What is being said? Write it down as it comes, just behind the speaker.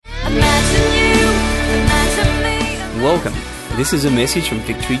Welcome. This is a message from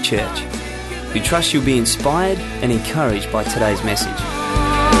Victory Church. We trust you'll be inspired and encouraged by today's message.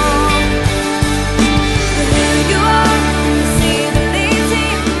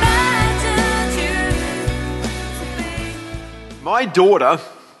 My daughter,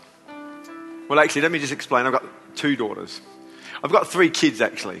 well actually let me just explain, I've got two daughters. I've got three kids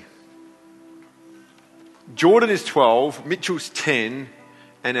actually. Jordan is 12, Mitchell's 10,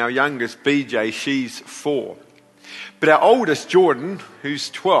 and our youngest, BJ, she's 4. But our oldest, Jordan, who's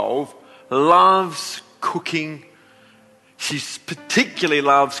 12, loves cooking. She particularly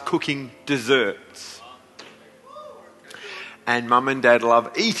loves cooking desserts. And Mum and Dad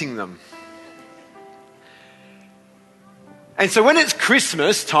love eating them. And so when it's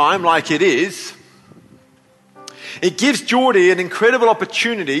Christmas time, like it is, it gives Geordie an incredible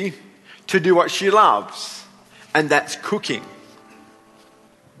opportunity to do what she loves, and that's cooking.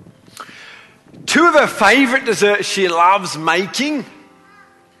 Two of her favourite desserts she loves making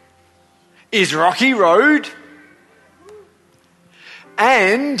is Rocky Road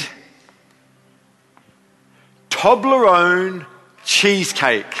and Toblerone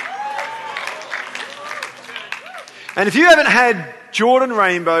cheesecake. And if you haven't had Jordan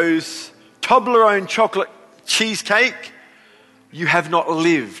Rainbow's Toblerone chocolate cheesecake, you have not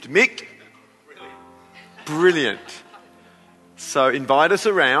lived. Mick? Brilliant. So invite us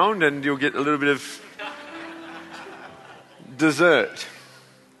around and you'll get a little bit of dessert.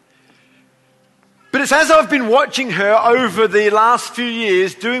 But it's as I've been watching her over the last few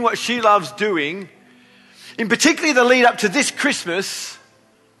years doing what she loves doing, in particularly the lead up to this Christmas,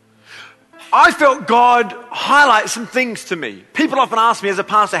 I felt God highlight some things to me. People often ask me as a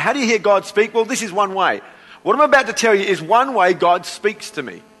pastor, how do you hear God speak? Well, this is one way. What I'm about to tell you is one way God speaks to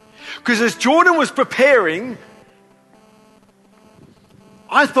me. Because as Jordan was preparing,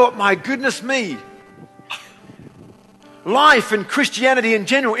 I thought, my goodness me, life and Christianity in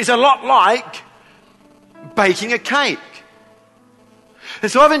general is a lot like baking a cake.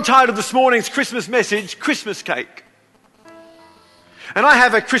 And so I've entitled this morning's Christmas message, Christmas Cake. And I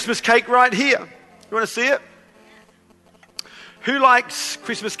have a Christmas cake right here. You want to see it? Who likes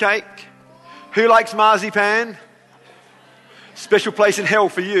Christmas cake? Who likes marzipan? Special place in hell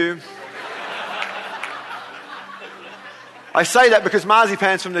for you. I say that because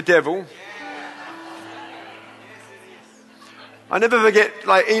marzipan's from the devil. I never forget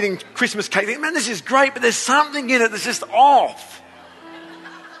eating Christmas cake. Think, man, this is great, but there's something in it that's just off.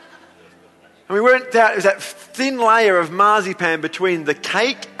 And we weren't that. It was that thin layer of marzipan between the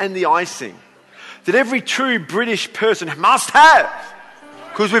cake and the icing that every true British person must have,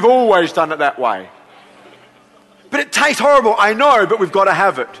 because we've always done it that way. But it tastes horrible, I know, but we've got to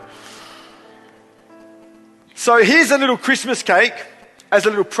have it. So here's a little Christmas cake as a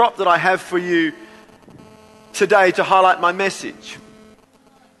little prop that I have for you today to highlight my message.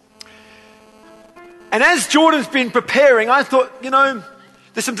 And as Jordan's been preparing, I thought,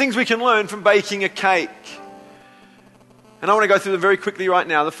 there's some things we can learn from baking a cake. And I want to go through them very quickly right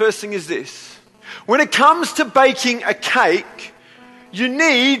now. The first thing is this. When it comes to baking a cake, you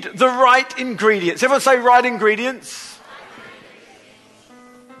need the right ingredients. Everyone say right ingredients.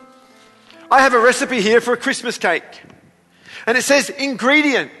 I have a recipe here for a Christmas cake. And it says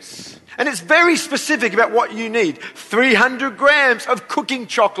ingredients. And it's very specific about what you need. 300 grams of cooking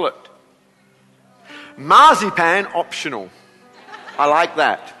chocolate. Marzipan, optional. I like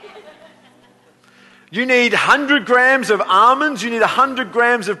that. You need 100 grams of almonds. You need 100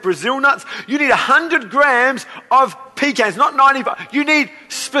 grams of Brazil nuts. You need 100 grams of pecans, not 95. You need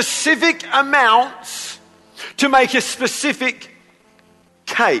specific amounts to make a specific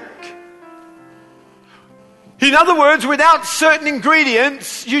cake. In other words, without certain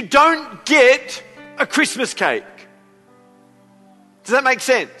ingredients, you don't get a Christmas cake. Does that make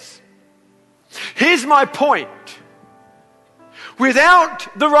sense? Here's my point. Without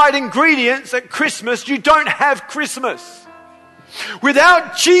the right ingredients at Christmas, you don't have Christmas.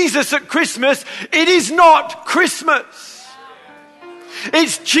 Without Jesus at Christmas, it is not Christmas.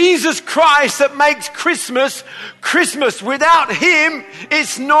 It's Jesus Christ that makes Christmas Christmas. Without Him,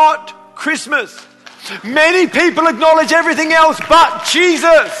 it's not Christmas. Many people acknowledge everything else but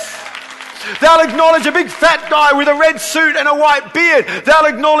Jesus. They'll acknowledge a big fat guy with a red suit and a white beard. They'll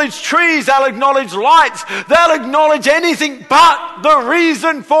acknowledge trees. They'll acknowledge lights. They'll acknowledge anything but the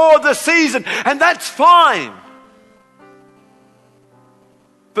reason for the season. And that's fine.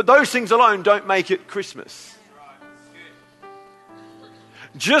 But those things alone don't make it Christmas.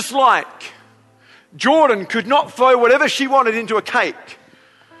 Just like Jordan could not throw whatever she wanted into a cake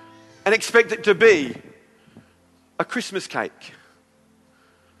and expect it to be a Christmas cake.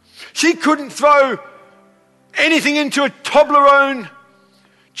 She couldn't throw anything into a Toblerone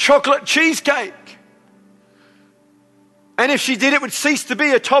chocolate cheesecake. And if she did, it would cease to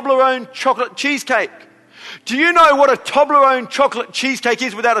be a Toblerone chocolate cheesecake. Do you know what a Toblerone chocolate cheesecake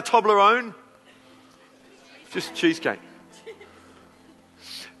is without a Toblerone? Just cheesecake.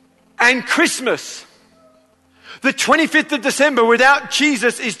 And Christmas, the 25th of December without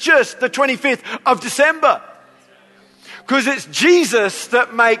Jesus is just the 25th of December. Because it's Jesus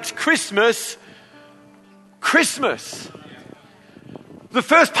that makes Christmas Christmas. The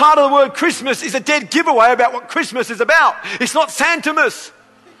first part of the word Christmas is a dead giveaway about what Christmas is about. It's not Santamas.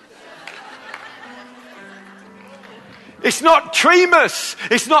 It's not Treemas.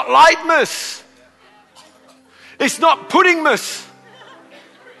 It's not Lightmas. It's not Puddingmas.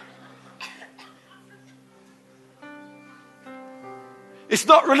 It's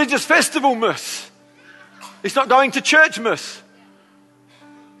not religious festivalmas. It's not going to churchmas.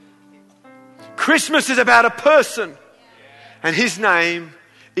 Christmas is about a person, and his name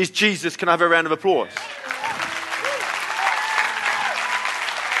is Jesus. Can I have a round of applause?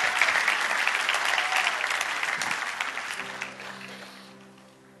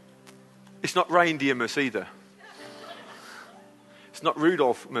 It's not reindeermas either. It's not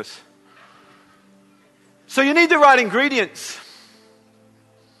Rudolphmas. So you need the right ingredients.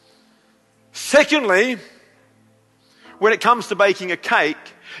 Secondly, when it comes to baking a cake,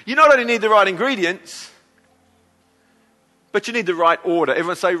 you not only need the right ingredients, but you need the right order.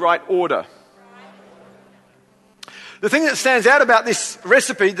 Everyone say right order. The thing that stands out about this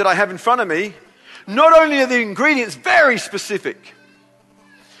recipe that I have in front of me, not only are the ingredients very specific,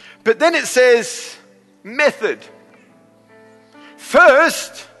 but then it says method.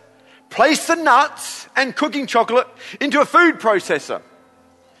 First, place the nuts and cooking chocolate into a food processor.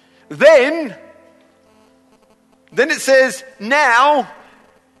 Then it says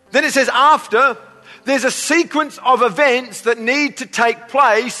after, there's a sequence of events that need to take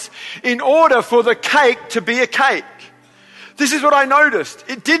place in order for the cake to be a cake. This is what I noticed.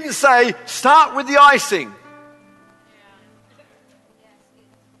 It didn't say start with the icing.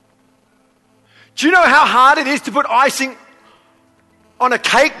 Do you know how hard it is to put icing on a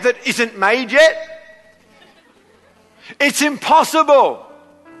cake that isn't made yet? It's impossible.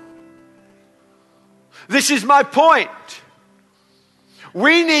 This is my point.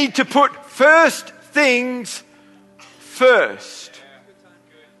 We need to put first things first.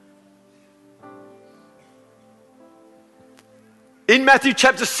 In Matthew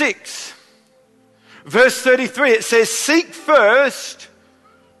chapter 6, verse 33, it says, seek first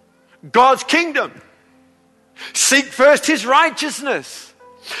God's kingdom. Seek first his righteousness.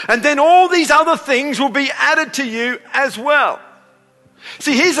 And then all these other things will be added to you as well.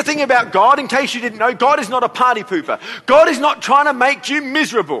 See, here's the thing about God, in case you didn't know, God is not a party pooper. God is not trying to make you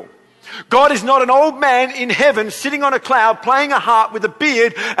miserable. God is not an old man in heaven sitting on a cloud playing a harp with a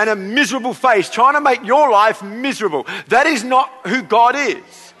beard and a miserable face trying to make your life miserable. That is not who God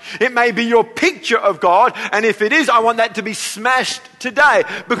is. It may be your picture of God, and if it is, I want that to be smashed today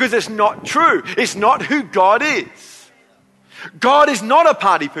because it's not true. It's not who God is. God is not a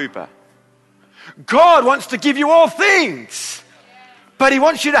party pooper. God wants to give you all things, but he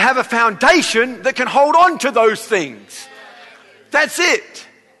wants you to have a foundation that can hold on to those things. That's it.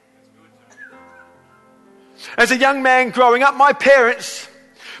 As a young man growing up, my parents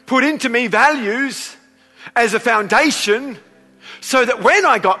put into me values as a foundation so that when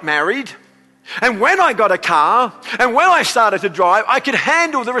I got married and when I got a car and when I started to drive, I could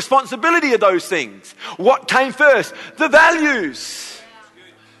handle the responsibility of those things. What came first? The values.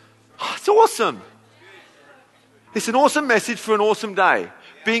 Oh, it's awesome. It's an awesome message for an awesome day,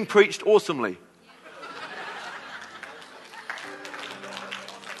 being preached awesomely.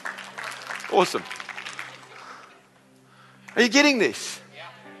 Awesome. Are you getting this?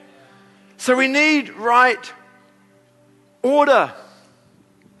 So we need right order.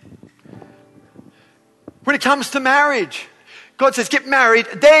 When it comes to marriage, God says get married,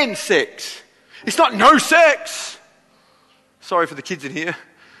 then sex. It's not no sex. Sorry for the kids in here.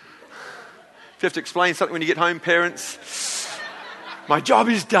 If you have to explain something when you get home, parents, my job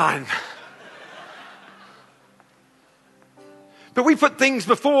is done. But we put things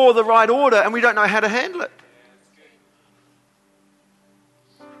before the right order and we don't know how to handle it.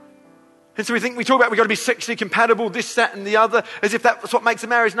 And so we talk about we've got to be sexually compatible, this, that, and the other, as if that's what makes a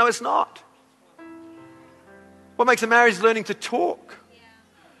marriage. No, it's not. What makes a marriage is learning to talk.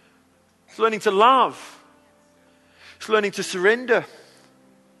 It's learning to love. It's learning to surrender.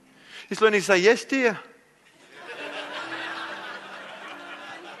 It's learning to say, yes, dear.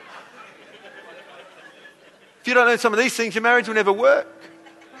 If you don't learn some of these things, your marriage will never work.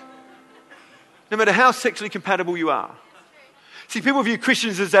 No matter how sexually compatible you are. See, people view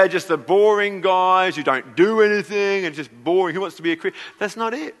Christians as they're just the boring guys who don't do anything and just boring. Who wants to be a Christian? That's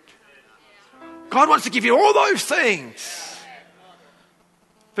not it. God wants to give you all those things.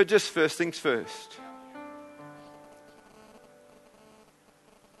 But just first things first.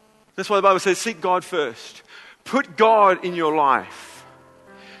 That's why the Bible says, seek God first. Put God in your life.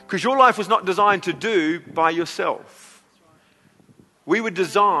 Because your life was not designed to do by yourself. We were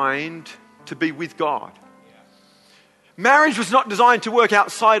designed to be with God. Marriage was not designed to work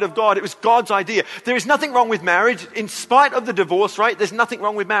outside of God. It was God's idea. There is nothing wrong with marriage. In spite of the divorce rate, there's nothing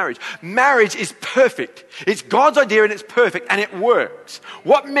wrong with marriage. Marriage is perfect. It's God's idea and it's perfect and it works.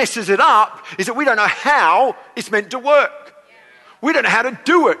 What messes it up is that we don't know how it's meant to work. We don't know how to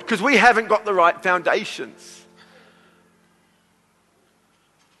do it because we haven't got the right foundations.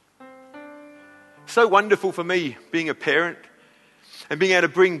 So wonderful for me being a parent and being able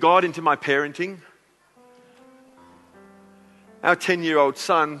to bring God into my parenting. Our 10-year-old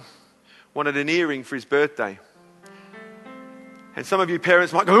son wanted an earring for his birthday. And some of you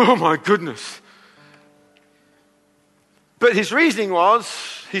parents might go, oh my goodness. But his reasoning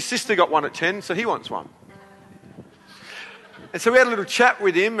was, his sister got one at 10, so he wants one. And so we had a little chat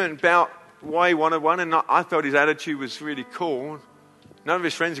with him about why he wanted one, and I felt his attitude was really cool. None of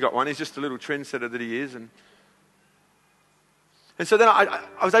his friends got one, he's just a little trendsetter that he is. And so then I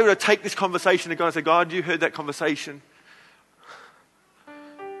was able to take this conversation to God and say, God, you heard that conversation.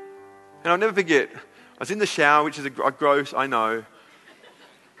 And I'll never forget, I was in the shower, which is gross, I know.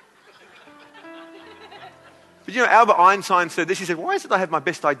 But you know, Albert Einstein said this. He said, why is it I have my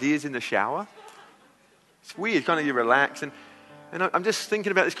best ideas in the shower? It's weird, kind of you relax. And I'm just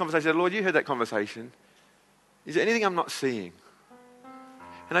thinking about this conversation. I said, Lord, you heard that conversation. Is there anything I'm not seeing?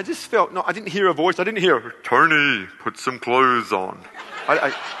 And I just felt, no, I didn't hear a voice. I didn't hear, Tony, put some clothes on.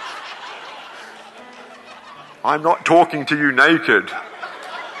 I'm not talking to you naked.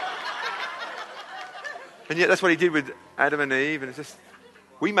 And yet that's what he did with Adam and Eve. And it's just,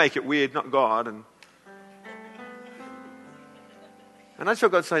 we make it weird, not God. And I just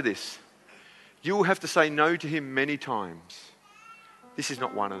felt God say this. You will have to say no to him many times. This is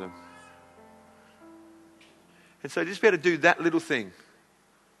not one of them. And so just be able to do that little thing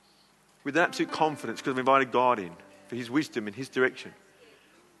with absolute confidence because I've invited God in for his wisdom and his direction.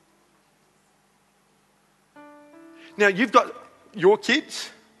 Now, you've got your kids.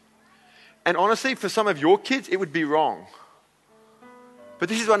 And honestly, for some of your kids, it would be wrong. But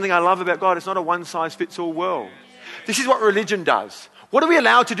this is one thing I love about God. It's not a one-size-fits-all world. This is what religion does. What are we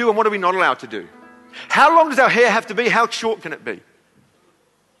allowed to do and what are we not allowed to do? How long does our hair have to be? How short can it be?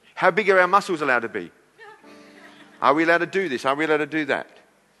 How big are our muscles allowed to be? Are we allowed to do this? Are we allowed to do that?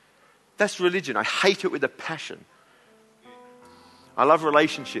 That's religion. I hate it with a passion. I love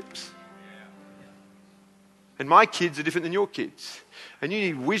relationships. And my kids are different than your kids. And you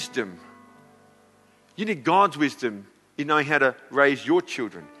need wisdom. You need God's wisdom in knowing how to raise your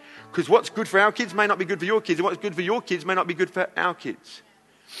children. Because what's good for our kids may not be good for your kids. And what's good for your kids may not be good for our kids.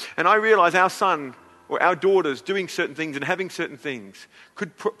 And I realize our son or our daughters doing certain things and having certain things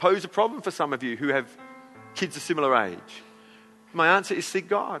could pose a problem for some of you who have kids a similar age. My answer is seek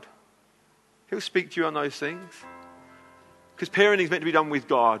God. He'll speak to you on those things. Because parenting is meant to be done with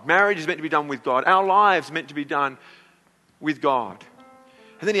God. Marriage is meant to be done with God. Our lives are meant to be done with God.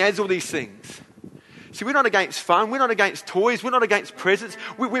 And then he adds all these things. See, we're not against fun. We're not against toys. We're not against presents.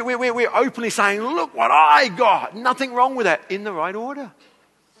 We're openly saying, look what I got. Nothing wrong with that in the right order.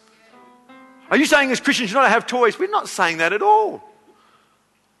 Are you saying as Christians you're not to have toys? We're not saying that at all.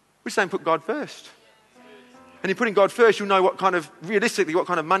 We're saying put God first. And in putting God first, you'll know realistically what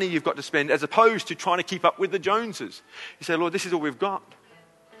kind of money you've got to spend as opposed to trying to keep up with the Joneses. You say, Lord, this is all we've got.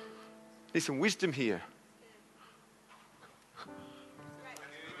 There's some wisdom here.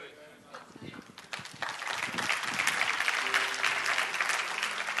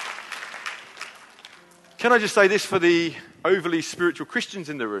 Can I just say this for the overly spiritual Christians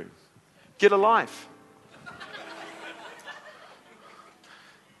in the room? Get a life.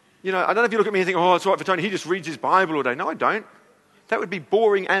 You know, I don't know if you look at me and think, oh, it's all right for Tony. He just reads his Bible all day. No, I don't. That would be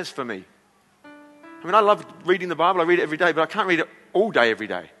boring as for me. I mean, I love reading the Bible. I read it every day, but I can't read it all day, every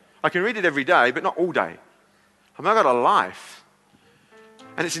day. I can read it every day, but not all day. I mean, I've got a life.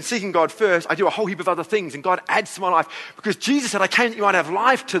 And it's in seeking God first. I do a whole heap of other things, and God adds to my life. Because Jesus said, I came that you might have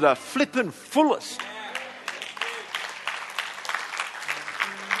life to the flippin' fullest.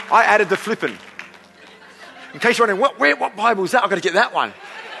 I added the flippin'. In case you're wondering, what Bible is that? I've got to get that one.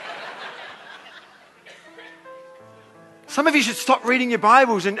 Some of you should stop reading your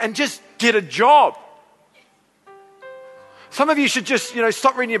Bibles and just get a job. Some Some of you should just,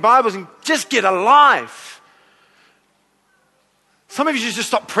 stop reading your Bibles and just get a life. Some of you should just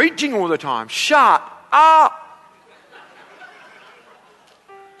stop preaching all the time. Shut up.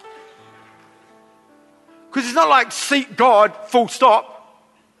 Because it's not like seek God, full stop.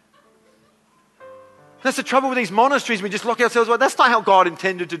 That's the trouble with these monasteries. We just lock ourselves away. That's not how God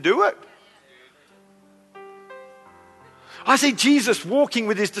intended to do it. I see Jesus walking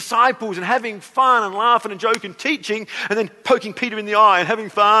with his disciples and having fun and laughing and joking, teaching, and then poking Peter in the eye and having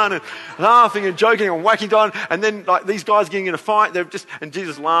fun and laughing and joking and whacking Don. And then like these guys getting in a fight, and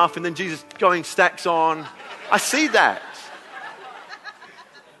Jesus laugh, and then Jesus going stacks on. I see that.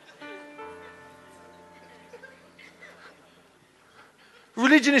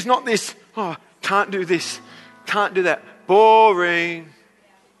 Religion is not this, can't do this, can't do that. Boring.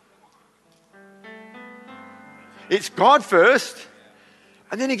 It's God first,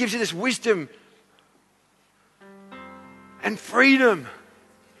 and then he gives you this wisdom and freedom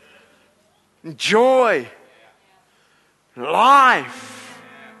and joy and life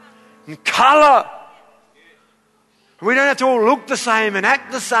and colour. We don't have to all look the same and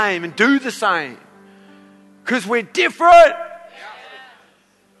act the same and do the same because we're different.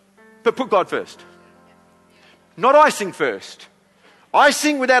 But put God first. Not icing first.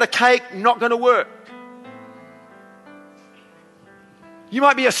 Icing without a cake, not going to work. You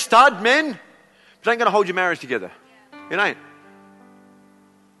might be a stud, men, but it ain't going to hold your marriage together. It ain't.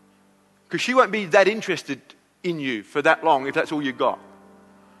 Because she won't be that interested in you for that long if that's all you got.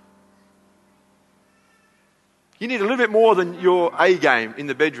 You need a little bit more than your A game in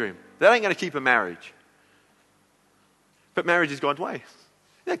the bedroom. That ain't going to keep a marriage. But marriage is God's way. Isn't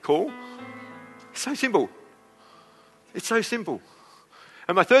that cool? It's so simple. It's so simple.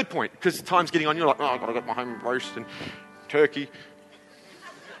 And my third point, because time's getting on, you're like, I've got to get my home roast and turkey.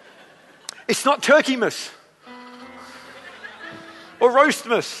 It's not Turkeymas or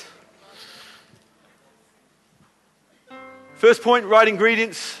Roastmas. First point, right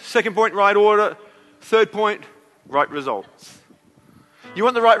ingredients. Second point, right order. Third point, right results. You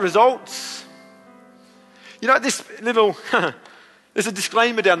want the right results? This little... There's a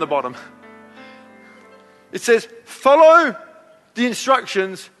disclaimer down the bottom. It says, follow the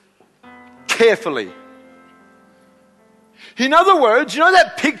instructions carefully. In other words,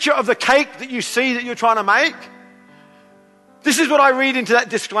 that picture of the cake that you see that you're trying to make? This is what I read into that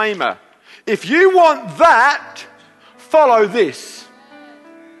disclaimer. If you want that, follow this.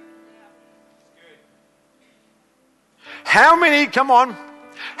 How many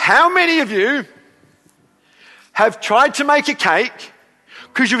of you have tried to make a cake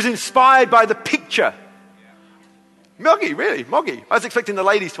because you was inspired by the picture? Moggy, really? Moggy. I was expecting the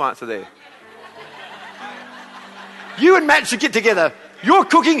ladies to answer there. You and Matt should get together. You're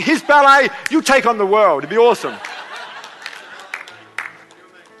cooking, his ballet, you take on the world. It'd be awesome.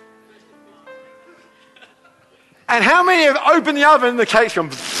 And how many have opened the oven and the cake's gone...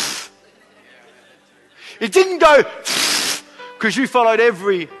 It didn't go... because you followed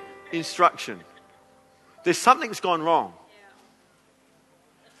every instruction. There's something that's gone wrong.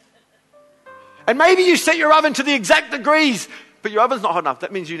 And maybe you set your oven to the exact degrees, but your oven's not hot enough.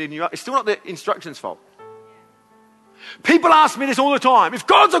 That means you need a new oven. It's still not the instructions' fault. People ask me this all the time. If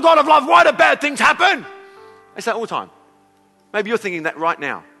God's a God of love, why do bad things happen? I say it all the time. Maybe you're thinking that right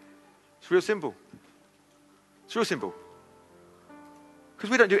now. It's real simple. It's real simple. Because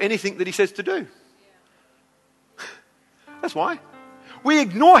we don't do anything that he says to do. That's why. We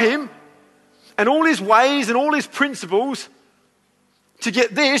ignore him and all his ways and all his principles to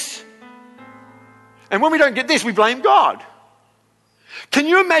get this. And when we don't get this, we blame God. Can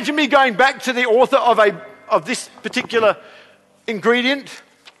you imagine me going back to the author of this particular ingredient,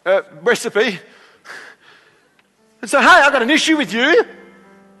 recipe, and say, hey, I've got an issue with you.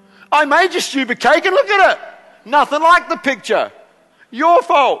 I made your stupid cake and look at it. Nothing like the picture. Your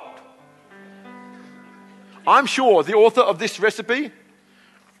fault. I'm sure the author of this recipe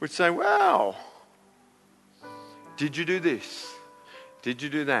would say, wow, did you do this? Did you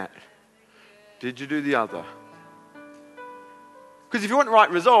do that? Did you do the other? Because if you want right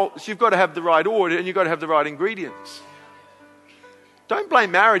results, you've got to have the right order and you've got to have the right ingredients. Don't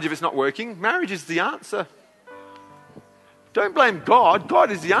blame marriage if it's not working. Marriage is the answer. Don't blame God. God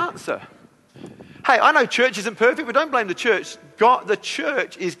is the answer. Hey, I know church isn't perfect, but don't blame the church. The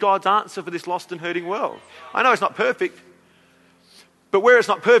church is God's answer for this lost and hurting world. I know it's not perfect, but where it's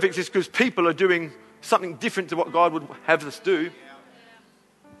not perfect is because people are doing something different to what God would have us do.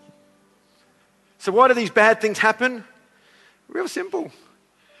 So why do these bad things happen? Real simple.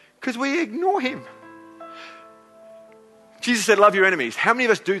 Because we ignore him. Jesus said, love your enemies. How many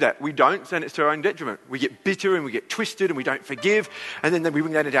of us do that? We don't, and it's to our own detriment. We get bitter and we get twisted and we don't forgive. And then we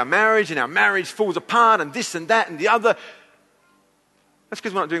bring that into our marriage and our marriage falls apart and this and that and the other. That's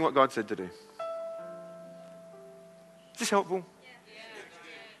because we're not doing what God said to do. Is this helpful?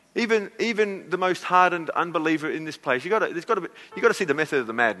 Even the most hardened unbeliever in this place, you've got to see the method of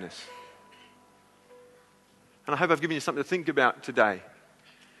the madness. And I hope I've given you something to think about today.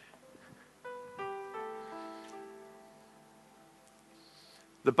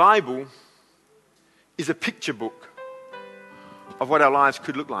 The Bible is a picture book of what our lives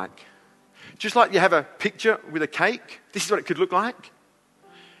could look like. Just like you have a picture with a cake, this is what it could look like.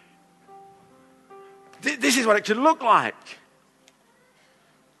 This is what it could look like.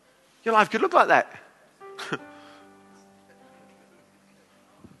 Your life could look like that.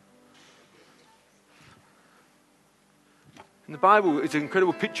 And the Bible is an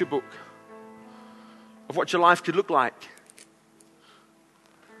incredible picture book of what your life could look like.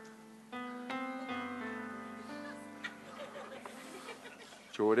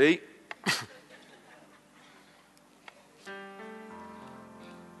 Geordie.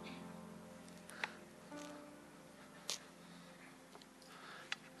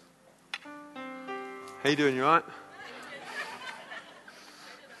 How you doing? You all right?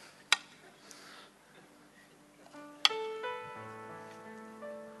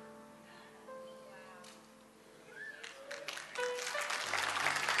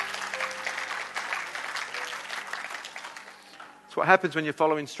 It's what happens when you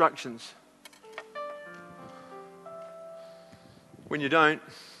follow instructions. When you don't,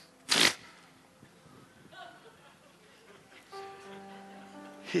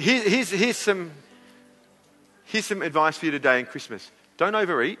 here's some advice for you today in Christmas. Don't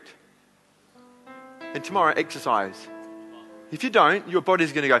overeat. And tomorrow, exercise. If you don't, your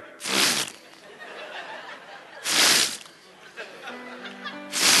body's going to go.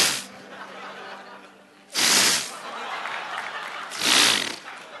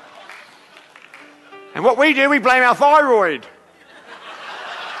 And what we do, we blame our thyroid.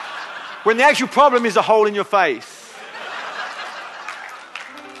 When the actual problem is a hole in your face.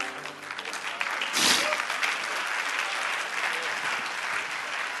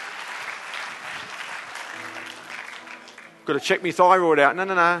 Got to check my thyroid out.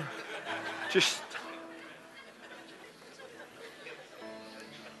 No. Just.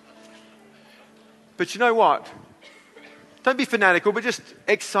 But you know what? Don't be fanatical, but just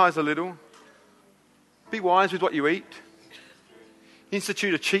exercise a little. Be wise with what you eat.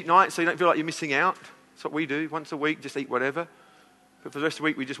 Institute a cheat night so you don't feel like you're missing out. That's what we do. Once a week, just eat whatever. But for the rest of the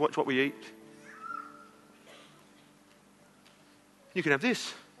week, we just watch what we eat. You can have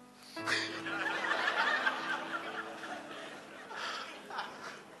this.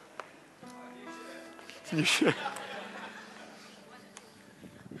 You should.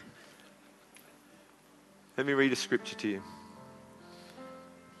 Let me read a scripture to you.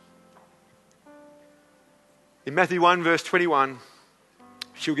 In Matthew 1 verse 21,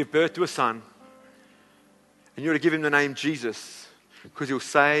 she'll give birth to a son, and you're to give him the name Jesus, because he'll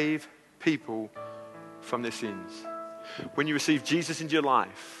save people from their sins. When you receive Jesus into your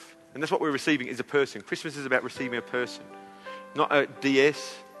life, and that's what we're receiving, is a person. Christmas is about receiving a person. Not a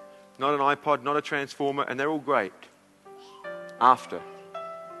DS, not an iPod, not a transformer, and they're all great. After.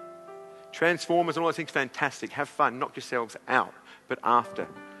 Transformers and all those things, fantastic. Have fun, knock yourselves out. But after,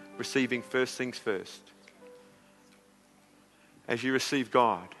 receiving first things first. As you receive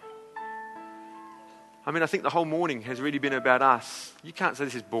God. I mean, I think the whole morning has really been about us. You can't say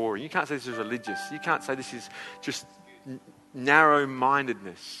this is boring. You can't say this is religious. You can't say this is just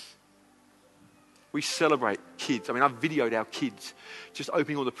narrow-mindedness. We celebrate kids. I mean, I've videoed our kids just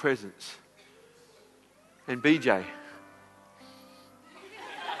opening all the presents. And BJ.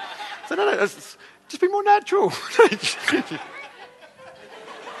 So no, just be more natural.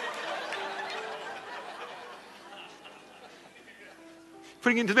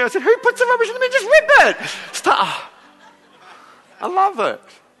 Putting it into the bin. I said, who puts the rubbish in the bin? Just rip it. Stop. I love it.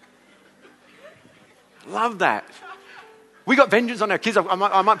 Love that. We got vengeance on our kids.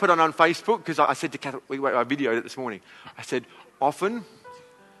 I might put it on Facebook because I said to Kath, I videoed it this morning. I said, often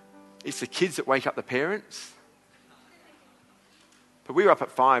it's the kids that wake up the parents. But we were up at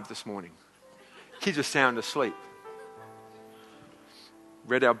 5 this morning. Kids were sound asleep.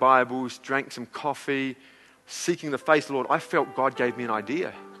 Read our Bibles, drank some coffee, seeking the face of the Lord. I felt God gave me an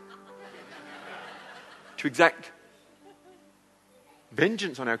idea to exact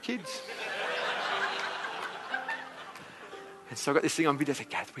vengeance on our kids. And so I got this thing on video. I said,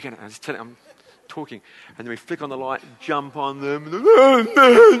 Gath, we're going to, I just tell it, I'm talking. And then we flick on the light, jump on them.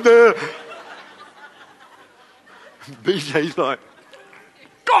 BJ's like,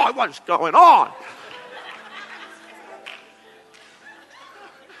 God, what's going on?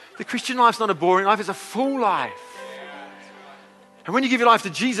 The Christian life's not a boring life, it's a full life. And when you give your life to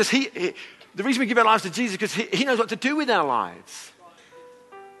Jesus, the reason we give our lives to Jesus is because he knows what to do with our lives.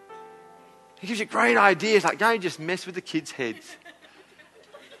 He gives you great ideas, like go and just mess with the kids' heads.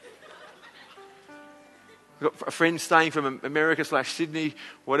 We've got a friend staying from America/Sydney,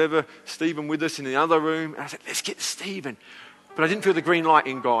 whatever, Stephen with us in the other room. And I said, let's get Stephen. But I didn't feel the green light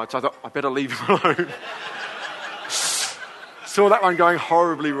in God, so I thought, I better leave him alone. Saw that one going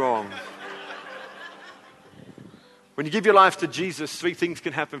horribly wrong. When you give your life to Jesus, 3 things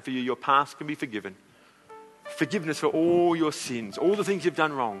can happen for you. Your past can be forgiven. Forgiveness for all your sins, all the things you've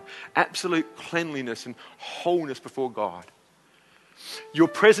done wrong. Absolute cleanliness and wholeness before God. Your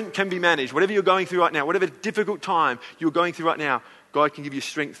present can be managed. Whatever you're going through right now, whatever difficult time you're going through right now, God can give you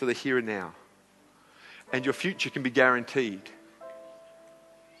strength for the here and now. And your future can be guaranteed.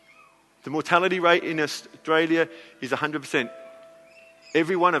 The mortality rate in Australia is 100%.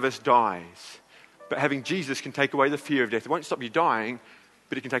 Every one of us dies. But having Jesus can take away the fear of death. It won't stop you dying,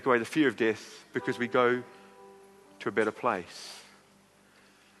 but it can take away the fear of death because we go to a better place.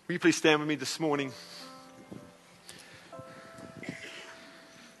 Will you please stand with me this morning?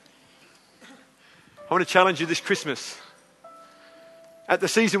 I want to challenge you this Christmas. At the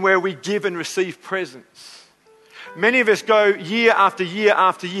season where we give and receive presents. Many of us go year after year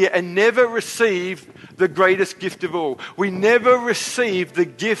after year and never receive the greatest gift of all. We never receive the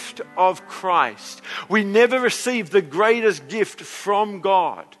gift of Christ. We never receive the greatest gift from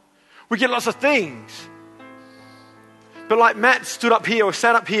God. We get lots of things. But like Matt stood up here or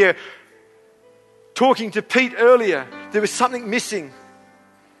sat up here talking to Pete earlier, there was something missing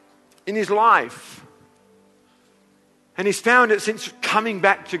in his life. And he's found it since coming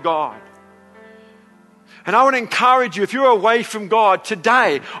back to God. And I want to encourage you, if you're away from God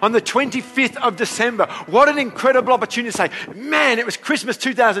today, on the 25th of December, what an incredible opportunity to say, man, it was Christmas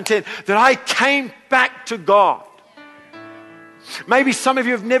 2010 that I came back to God. Maybe some of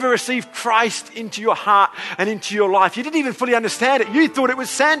you have never received Christ into your heart and into your life. You didn't even fully understand it. You thought it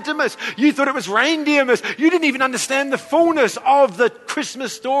was Santamas. You thought it was Reindeermas. You didn't even understand the fullness of the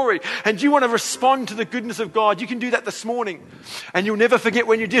Christmas story. And you want to respond to the goodness of God. You can do that this morning. And you'll never forget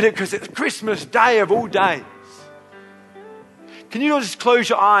when you did it because it's Christmas Day of all days. Can you just close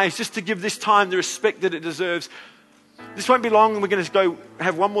your eyes just to give this time the respect that it deserves? This won't be long and we're going to go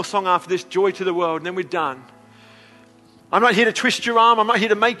have one more song after this, Joy to the World, and then we're done. I'm not here to twist your arm. I'm not here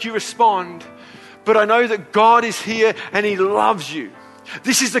to make you respond. But I know that God is here and He loves you.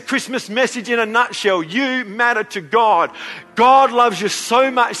 This is the Christmas message in a nutshell. You matter to God. God loves you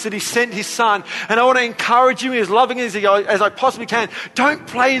so much that He sent His Son. And I want to encourage you as loving as I possibly can. Don't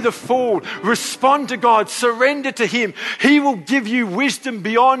play the fool. Respond to God. Surrender to Him. He will give you wisdom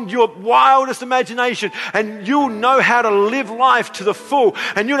beyond your wildest imagination. And you'll know how to live life to the full.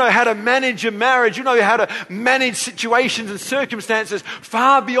 And you'll know how to manage your marriage. You'll know how to manage situations and circumstances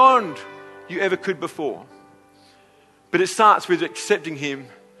far beyond you ever could before. But it starts with accepting Him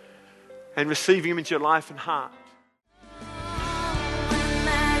and receiving Him into your life and heart.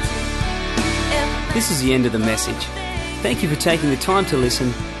 This is the end of the message. Thank you for taking the time to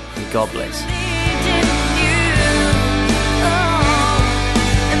listen, and God bless.